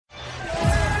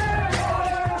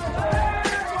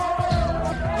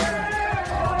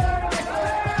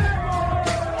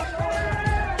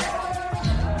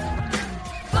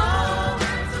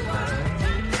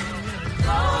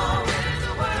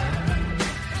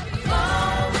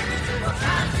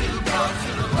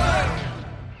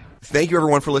Thank you,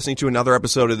 everyone, for listening to another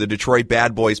episode of the Detroit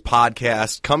Bad Boys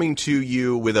podcast, coming to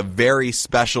you with a very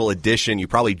special edition. You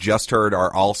probably just heard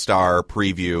our All-Star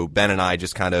preview. Ben and I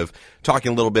just kind of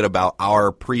talking a little bit about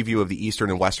our preview of the Eastern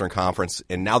and Western Conference.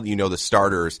 And now that you know the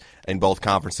starters in both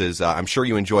conferences, I'm sure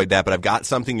you enjoyed that. But I've got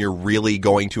something you're really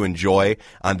going to enjoy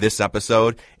on this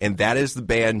episode, and that is the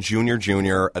band Junior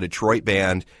Junior, a Detroit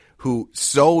band who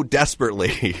so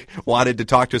desperately wanted to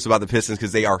talk to us about the Pistons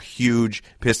because they are huge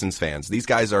Pistons fans. These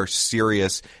guys are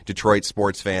serious Detroit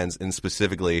sports fans, and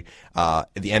specifically the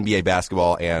NBA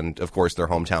basketball and, of course, their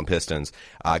hometown Pistons.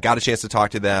 Got a chance to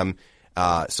talk to them,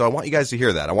 so I want you guys to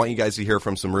hear that. I want you guys to hear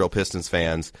from some real Pistons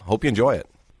fans. Hope you enjoy it.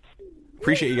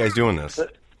 Appreciate you guys doing this.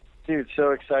 Dude,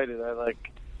 so excited.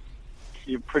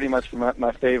 You're pretty much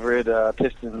my favorite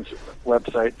Pistons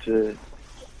website to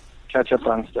catch up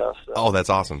on stuff. So. Oh,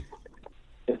 that's awesome.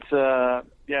 It's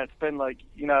it's been like,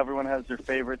 everyone has their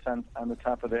favorites on the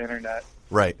top of the internet.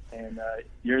 Right. And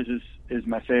yours is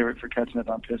my favorite for catching up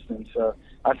on Pistons. So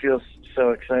I feel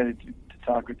so excited to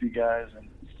talk with you guys.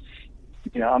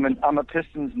 And I'm a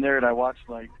Pistons nerd. I watch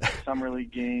like summer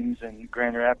league games and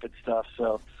Grand Rapids stuff.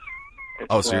 So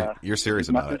so you're serious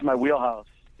about it. It's my wheelhouse.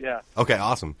 Yeah. Okay,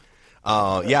 awesome.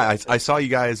 I saw you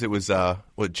guys. It was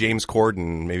with James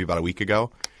Corden maybe about a week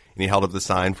ago. And he held up the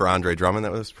sign for Andre Drummond.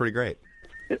 That was pretty great.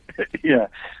 Yeah,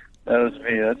 that was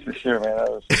me. That's for sure,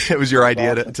 man. It was your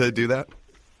idea to do that?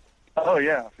 Oh,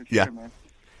 yeah, for sure, yeah. Man.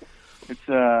 It's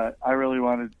I really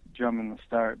wanted Drummond to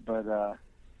start, but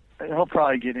he'll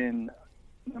probably get in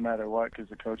no matter what because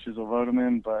the coaches will vote him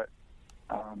in, but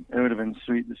it would have been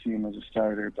sweet to see him as a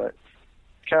starter. But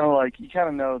you kind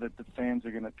of know that the fans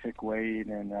are going to pick Wade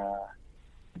and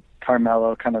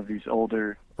Carmelo, kind of these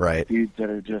older dudes that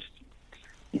are just,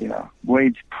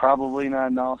 Wade's probably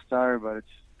not an all-star, but it's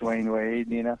Dwayne Wade,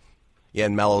 Yeah,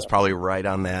 and Melo's probably right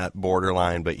on that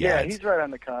borderline, but yeah. He's right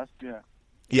on the cusp, yeah.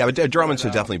 Yeah, but Drummond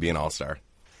should definitely be an all-star.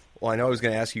 Well, I know I was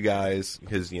going to ask you guys,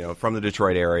 because, from the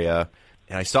Detroit area,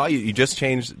 and I saw you just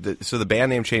changed, so the band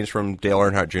name changed from Dale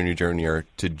Earnhardt Jr.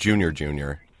 to Junior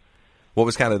Junior. What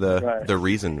was kind of the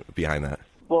reason behind that?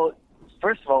 Well,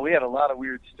 first of all, we had a lot of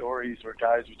weird stories where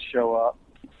guys would show up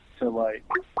to, like,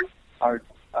 our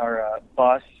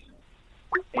bus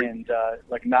and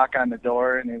knock on the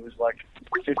door, and it was like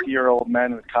 50-year-old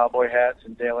men with cowboy hats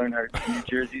and Dale Earnhardt Jr.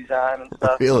 jerseys on and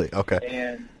stuff. Really? Okay.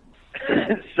 And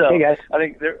so hey guys. I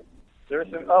think there was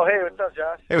some. Oh, hey, what's up,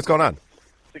 Josh? Hey, what's going on?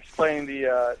 Explain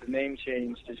the name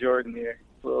change to Jordan here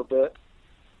a little bit.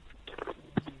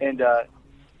 And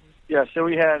so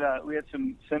we had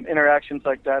some interactions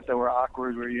like that were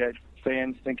awkward, where you had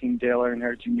fans thinking Dale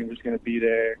Earnhardt Jr. was going to be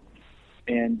there,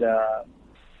 and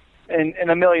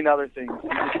a million other things.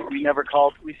 We never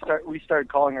called. We started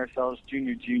calling ourselves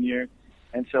Junior Junior,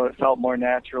 and so it felt more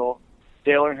natural.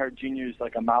 Dale Earnhardt Jr. is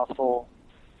like a mouthful.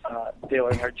 Dale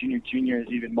Earnhardt Jr. is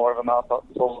even more of a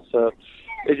mouthful. So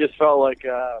it just felt like.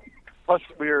 Plus,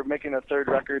 we were making a third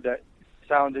record that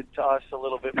sounded to us a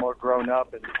little bit more grown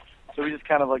up, and so we just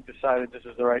kind of decided this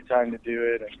is the right time to do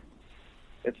it. And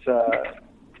it's.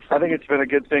 I think it's been a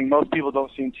good thing. Most people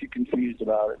don't seem too confused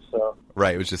about it. So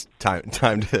right, it was just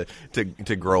time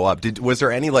to grow up. Was there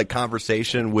any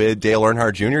conversation with Dale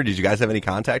Earnhardt Jr.? Did you guys have any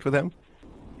contact with him?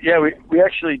 Yeah, we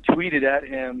actually tweeted at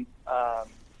him, or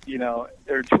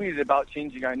tweeted about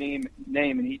changing our name,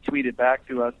 and he tweeted back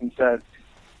to us and said,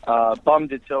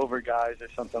 "Bummed it's over, guys," or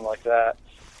something like that.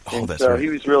 Oh, and that's so right. He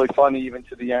was really funny even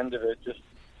to the end of it. Just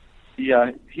he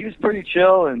was pretty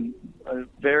chill and a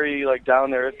very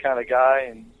down to earth kind of guy,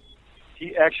 and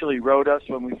he actually wrote us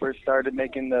when we first started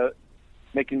making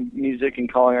music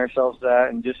and calling ourselves that,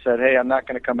 and just said, "Hey, I'm not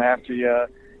going to come after you,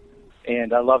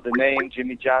 and I love the name.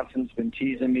 Jimmy Johnson's been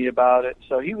teasing me about it."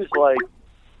 So he was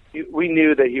we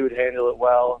knew that he would handle it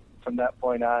well from that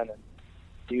point on, and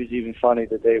he was even funny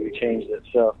the day we changed it.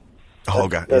 So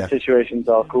that situation's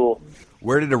all cool.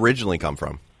 Where did it originally come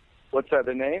from? What's that,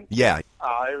 the name? Yeah. It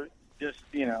just,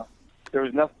 there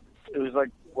was nothing. It was like,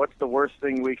 what's the worst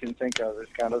thing we can think of is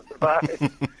kind of the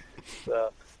vibe.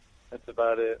 So that's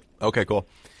about it. Okay, cool.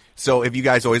 So have you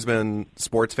guys always been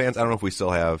sports fans? I don't know if we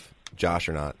still have Josh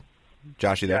or not.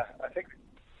 Josh, you there? Yeah, I think.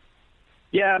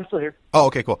 Yeah, I'm still here. Oh,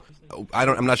 okay, cool.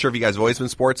 I'm not sure if you guys have always been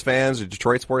sports fans or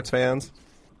Detroit sports fans,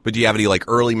 but do you have any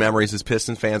early memories as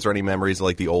Pistons fans or any memories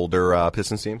of the older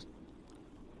Pistons teams?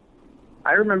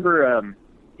 I remember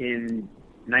in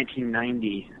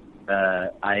 1990,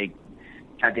 I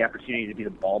had the opportunity to be the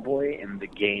ball boy in the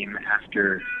game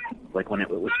after, when it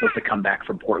was supposed to come back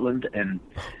from Portland, and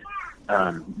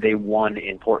they won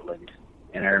in Portland.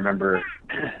 And I remember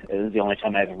it was the only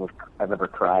time I've ever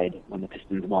cried when the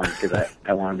Pistons won because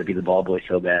I wanted to be the ball boy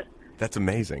so bad. That's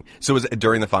amazing. So was it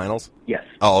during the finals? Yes.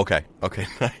 Oh, okay. Okay,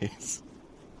 nice.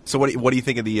 So what do you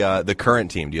think of the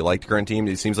current team? Do you like the current team?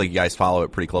 It seems like you guys follow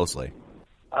it pretty closely.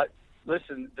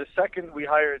 Listen, the second we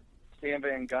hired Stan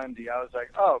Van Gundy, I was like,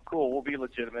 oh, cool, we'll be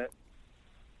legitimate.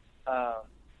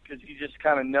 Because you just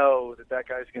kind of know that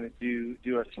guy's going to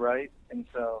do us right. And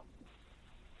so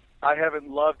I haven't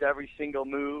loved every single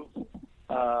move,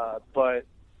 but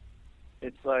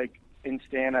it's like in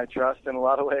Stan I trust in a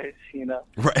lot of ways, you know.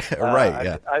 Right,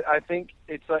 yeah. I think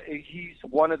it's he's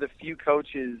one of the few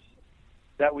coaches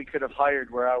that we could have hired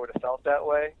where I would have felt that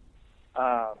way.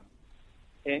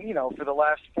 And, you know, for the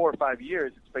last 4 or 5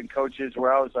 years, it's been coaches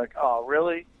where I was like, oh,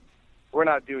 really? We're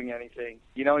not doing anything.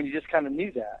 You know, and you just kind of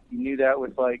knew that. You knew that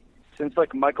with, like, since,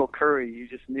 like, Michael Curry, you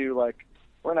just knew, like,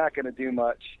 we're not going to do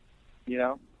much, you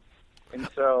know? And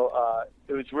so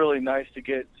it was really nice to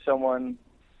get someone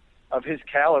of his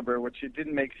caliber, which it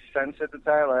didn't make sense at the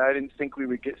time. Like, I didn't think we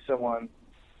would get someone.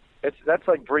 That's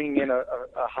like bringing in a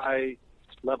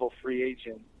high-level free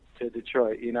agent to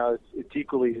Detroit. You know, it's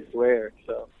equally as rare,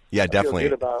 so. Yeah, definitely. I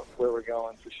feel good about where we're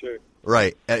going, for sure.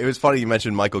 Right. It was funny you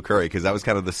mentioned Michael Curry because that was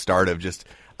kind of the start of just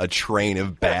a train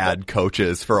of bad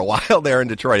coaches for a while there in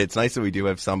Detroit. It's nice that we do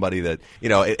have somebody that, you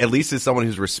know, at least is someone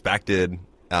who's respected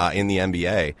in the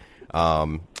NBA.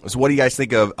 So what do you guys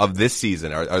think of this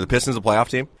season? Are the Pistons a playoff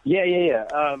team? Yeah.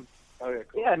 Okay,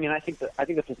 cool. Yeah, I mean, I think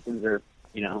the Pistons are,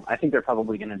 you know, I think they're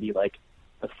probably going to be like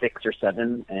a 6 or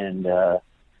 7, and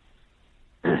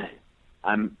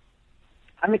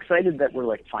I'm excited that we're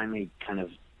like finally kind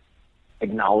of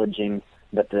acknowledging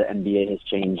that the NBA has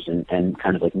changed and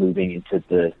kind of like moving into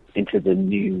the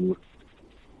new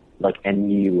like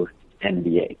NU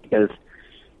NBA, because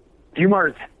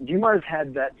Dumars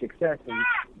had that success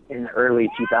in the early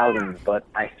 2000s, but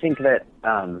I think that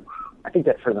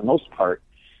for the most part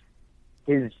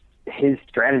his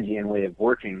strategy and way of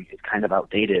working is kind of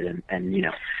outdated, and you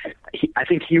know, I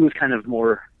think he was kind of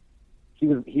more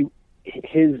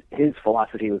his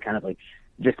philosophy was kind of like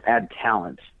just add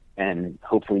talent, and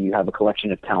hopefully you have a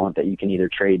collection of talent that you can either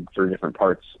trade for different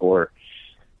parts, or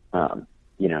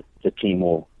you know, the team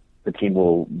will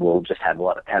just have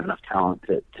enough talent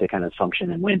to kind of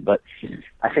function and win. But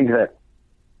I think that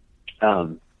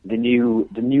the new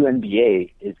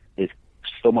NBA is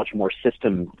so much more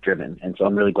system driven, and so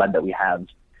I'm really glad that we have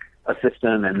a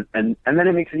system, and then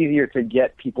it makes it easier to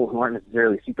get people who aren't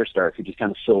necessarily superstars who just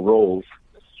kind of fill roles.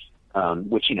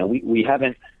 Which, you know, we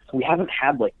haven't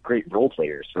had like great role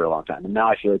players for a long time, and now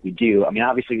I feel like we do. I mean,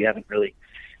 obviously we haven't really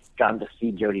gotten to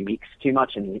see Jody Meeks too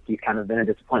much, and he's kind of been a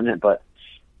disappointment. But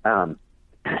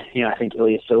you know, I think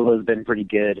Ilyasova has been pretty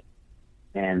good,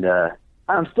 and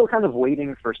I'm still kind of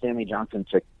waiting for Stanley Johnson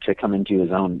to come into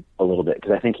his own a little bit,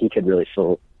 because I think he could really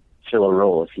fill a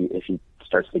role if he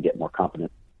starts to get more confident.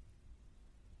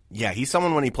 Yeah, he's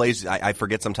someone when he plays, I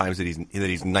forget sometimes that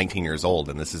he's 19 years old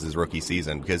and this is his rookie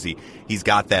season, because he's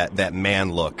got that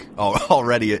man look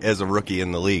already as a rookie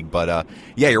in the league. But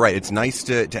yeah, you're right. It's nice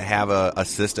to have a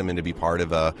system and to be part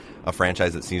of a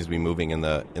franchise that seems to be moving in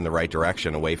the right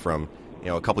direction, away from, you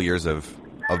know, a couple years of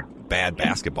bad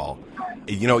basketball.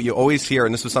 You know, you always hear,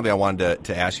 and this was something I wanted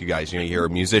to ask you guys. You know, you hear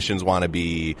musicians want to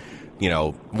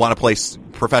play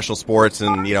professional sports,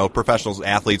 and, you know, professional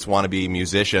athletes want to be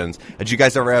musicians. Did you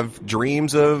guys ever have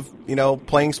dreams of, you know,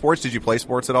 playing sports? Did you play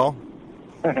sports at all?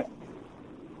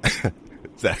 Is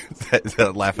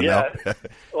that laughing yeah. now?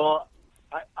 Well,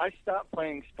 I stopped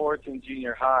playing sports in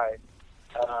junior high.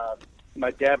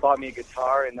 My dad bought me a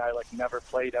guitar, and I never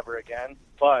played ever again.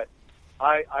 But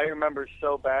I remember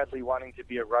so badly wanting to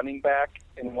be a running back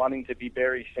and wanting to be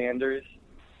Barry Sanders,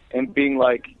 and being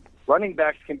like, running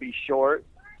backs can be short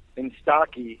and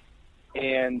stocky,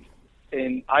 and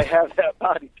I have that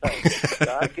body type.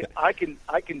 So I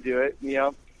can do it, you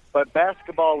know. But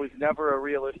basketball was never a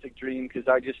realistic dream, because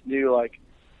I just knew, like,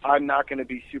 I'm not going to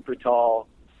be super tall,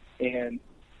 and,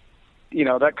 you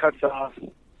know, that cuts off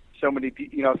so many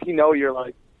people. You know, if you know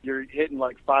you're hitting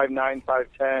like 5'9",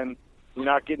 5'10", you're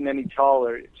not getting any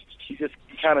taller. You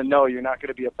kind of know you're not going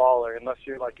to be a baller unless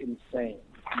you're like insane.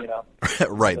 You know?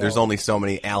 Right. So. There's only so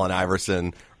many Allen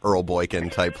Iverson, Earl Boykin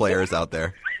type players out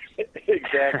there.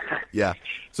 Exactly. Yeah.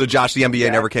 So, Josh, the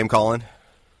NBA never came calling?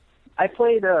 I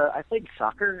played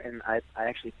soccer, and I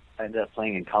actually ended up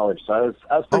playing in college, so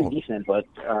I was pretty decent. But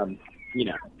you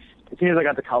know, as soon as I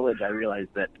got to college, I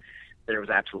realized that there was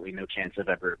absolutely no chance of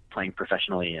ever playing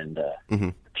professionally, and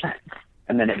and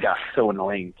then it got so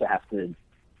annoying to have to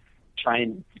try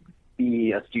and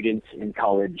be a student in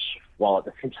college while at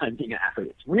the same time being an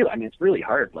athlete. It's really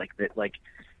hard.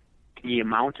 The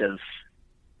amount of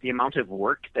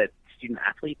work that student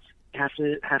athletes have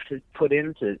to put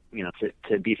in to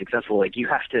be successful. Like you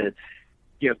have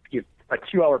a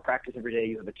 2-hour practice every day.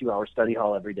 You have a 2-hour study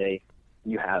hall every day.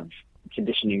 You have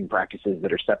conditioning practices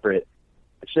that are separate.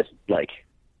 It's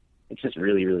just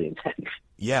really, really intense.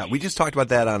 Yeah, we just talked about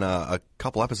that on a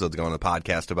couple episodes ago on the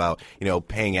podcast about,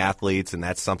 paying athletes, and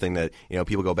that's something that,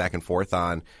 people go back and forth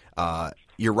on.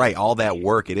 You're right, all that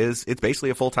work, it's basically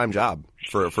a full-time job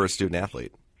for a student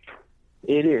athlete.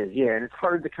 It is, yeah, and it's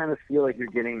hard to kind of feel like you're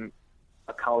getting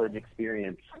a college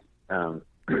experience.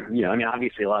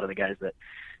 Obviously a lot of the guys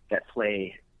that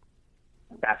play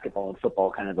basketball and football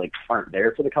kind of like aren't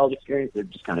there for the college experience. They're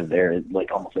just kind of there,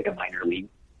 like almost like a minor league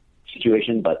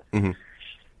situation. But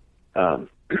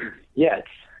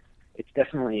it's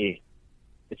definitely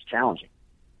challenging.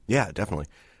 Yeah, definitely.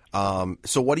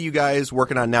 So what are you guys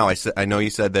working on now? I know you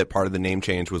said that part of the name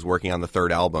change was working on the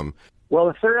third album. Well,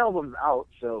 the third album's out,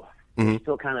 so we're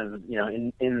still kind of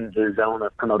in the zone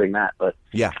of promoting that. But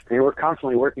yeah, we're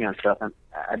constantly working on stuff.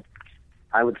 And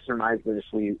I would surmise that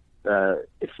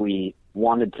if we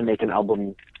wanted to make an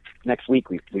album next week,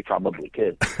 we probably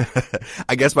could.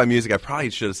 I guess by music, I probably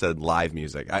should have said live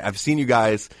music. I've seen you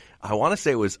guys, I want to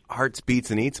say it was Hearts,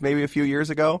 Beats, and Eats maybe a few years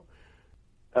ago.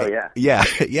 Oh, yeah.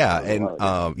 Yeah. And,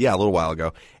 a little while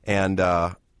ago. And,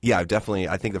 I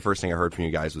think the first thing I heard from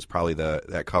you guys was probably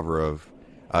that cover of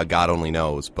God Only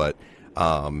Knows. But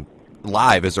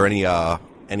live, is there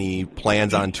any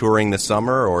plans on touring this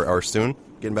summer or soon,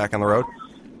 getting back on the road?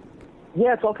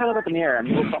 Yeah, it's all kind of up in the air. I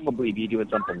mean, we'll probably be doing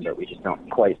something, but we just don't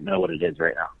quite know what it is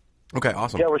right now. Okay,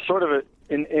 awesome. Yeah, we're sort of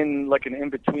in like an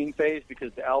in-between phase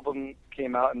because the album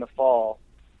came out in the fall,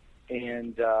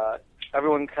 and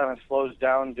everyone kind of slows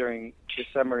down during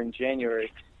December and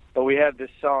January. But we have this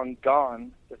song,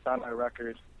 Gone, that's on our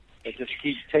record. It just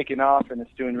keeps taking off, and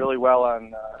it's doing really well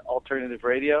on alternative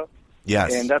radio.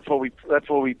 Yes. And that's what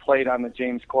we played on the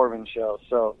James Corbin show.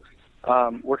 So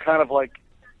we're kind of like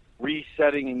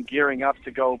resetting and gearing up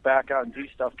to go back out and do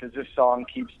stuff because this song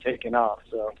keeps taking off.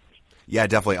 So yeah,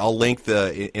 definitely. I'll link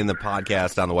in the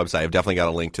podcast on the website. I've definitely got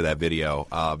a link to that video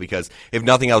because if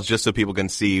nothing else, just so people can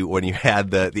see when you had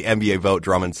the NBA vote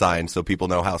Drummond sign, so people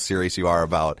know how serious you are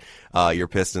about your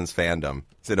Pistons fandom.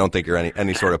 So don't think you're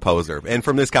any sort of poser. And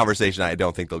from this conversation, I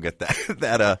don't think they'll get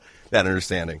that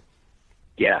understanding.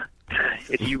 Yeah,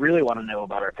 if you really want to know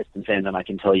about our Pistons fandom, I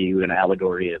can tell you an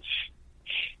allegory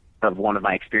of one of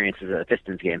my experiences at a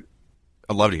Pistons game.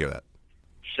 I'd love to hear that.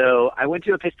 So I went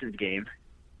to a Pistons game,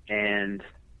 and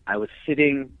I was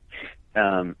sitting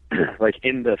like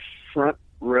in the front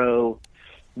row,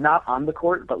 not on the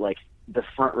court, but like the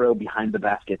front row behind the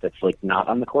basket that's like not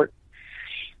on the court.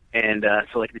 And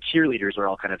so like the cheerleaders are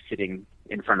all kind of sitting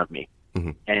in front of me.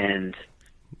 Mm-hmm. And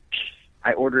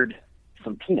I ordered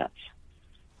some peanuts.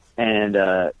 And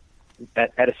at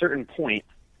a certain point,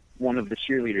 one of the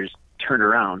cheerleaders turned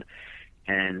around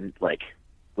and like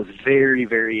was very,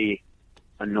 very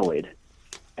annoyed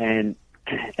and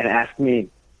asked me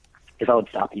if I would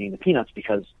stop eating the peanuts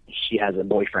because she has a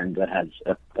boyfriend that has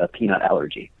a peanut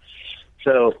allergy.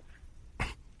 So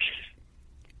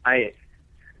I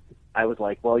was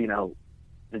like, well,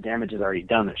 the damage is already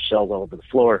done. There's shells all over the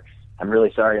floor. I'm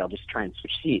really sorry. I'll just try and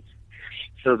switch seats.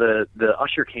 So the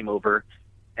usher came over,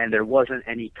 and there wasn't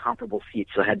any comparable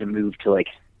seats, so I had to move to like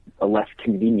a less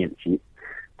convenient seat.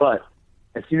 But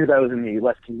as soon as I was in the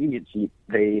less convenient seat,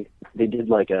 they did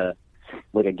like a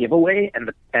giveaway,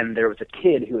 and there was a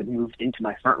kid who had moved into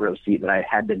my front row seat that I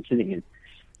had been sitting in,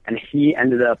 and he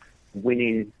ended up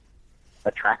winning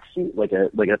a tracksuit, like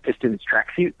a Pistons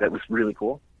tracksuit that was really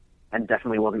cool, and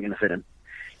definitely wasn't going to fit him.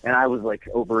 And I was like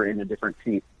over in a different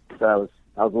seat, so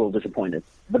I was a little disappointed.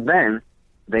 But then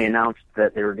they announced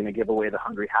that they were going to give away the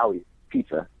Hungry Howie's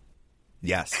pizza.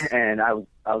 Yes. And I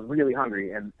was really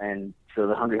hungry, and so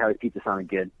the Hungry Howie's pizza sounded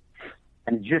good.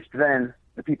 And just then,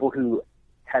 the people who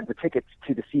had the tickets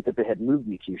to the seat that they had moved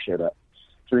me to showed up.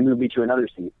 So they moved me to another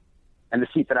seat. And the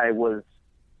seat that I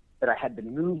had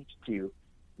been moved to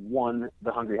won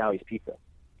the Hungry Howie's pizza.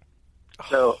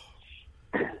 So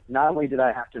not only did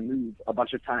I have to move a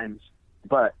bunch of times,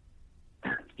 but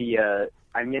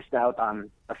I missed out on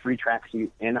a free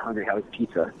tracksuit and a Hungry Howie's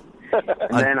pizza.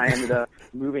 And then I ended up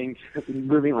moving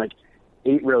like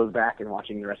 8 rows back and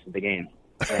watching the rest of the game.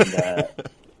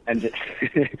 And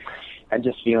and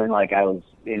just feeling like I was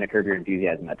in a Curb Your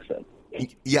Enthusiasm episode.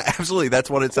 Yeah, absolutely. That's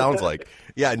what it sounds like.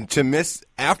 Yeah, and to miss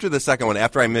after the second one,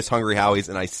 after I miss Hungry Howie's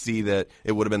and I see that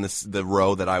it would have been the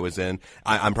row that I was in,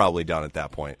 I'm probably done at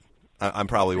that point. I'm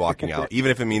probably walking out,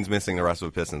 even if it means missing the rest of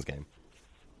a Pistons game.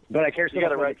 But I care so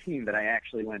much about the team that I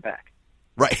actually went back.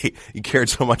 Right. You cared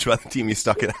so much about the team, you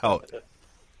stuck it out.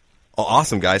 Well,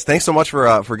 awesome, guys. Thanks so much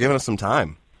for giving us some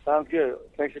time. Sounds good.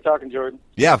 Thanks for talking, Jordan.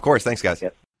 Yeah, of course. Thanks, guys.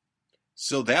 Yep.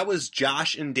 So that was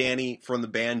Josh and Danny from the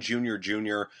band Junior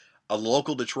Junior, a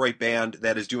local Detroit band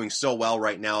that is doing so well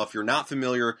right now. If you're not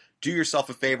familiar, do yourself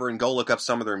a favor and go look up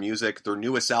some of their music. Their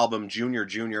newest album, Junior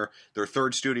Junior, their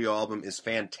third studio album, is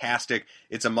fantastic.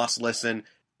 It's a must-listen.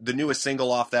 The newest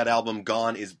single off that album,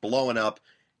 Gone, is blowing up,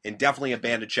 and definitely a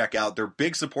band to check out. They're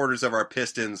big supporters of our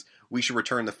Pistons. We should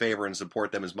return the favor and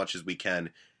support them as much as we can.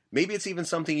 Maybe it's even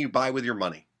something you buy with your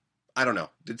money. I don't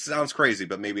know. It sounds crazy,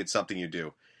 but maybe it's something you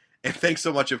do. And thanks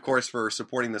so much, of course, for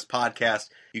supporting this podcast.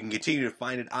 You can continue to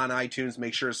find it on iTunes.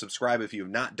 Make sure to subscribe if you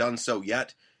have not done so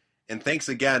yet. And thanks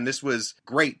again. This was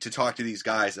great to talk to these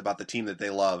guys about the team that they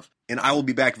love. And I will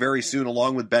be back very soon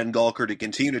along with Ben Gulker to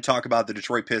continue to talk about the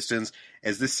Detroit Pistons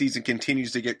as this season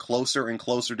continues to get closer and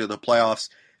closer to the playoffs.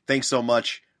 Thanks so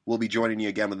much. We'll be joining you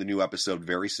again with a new episode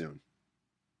very soon.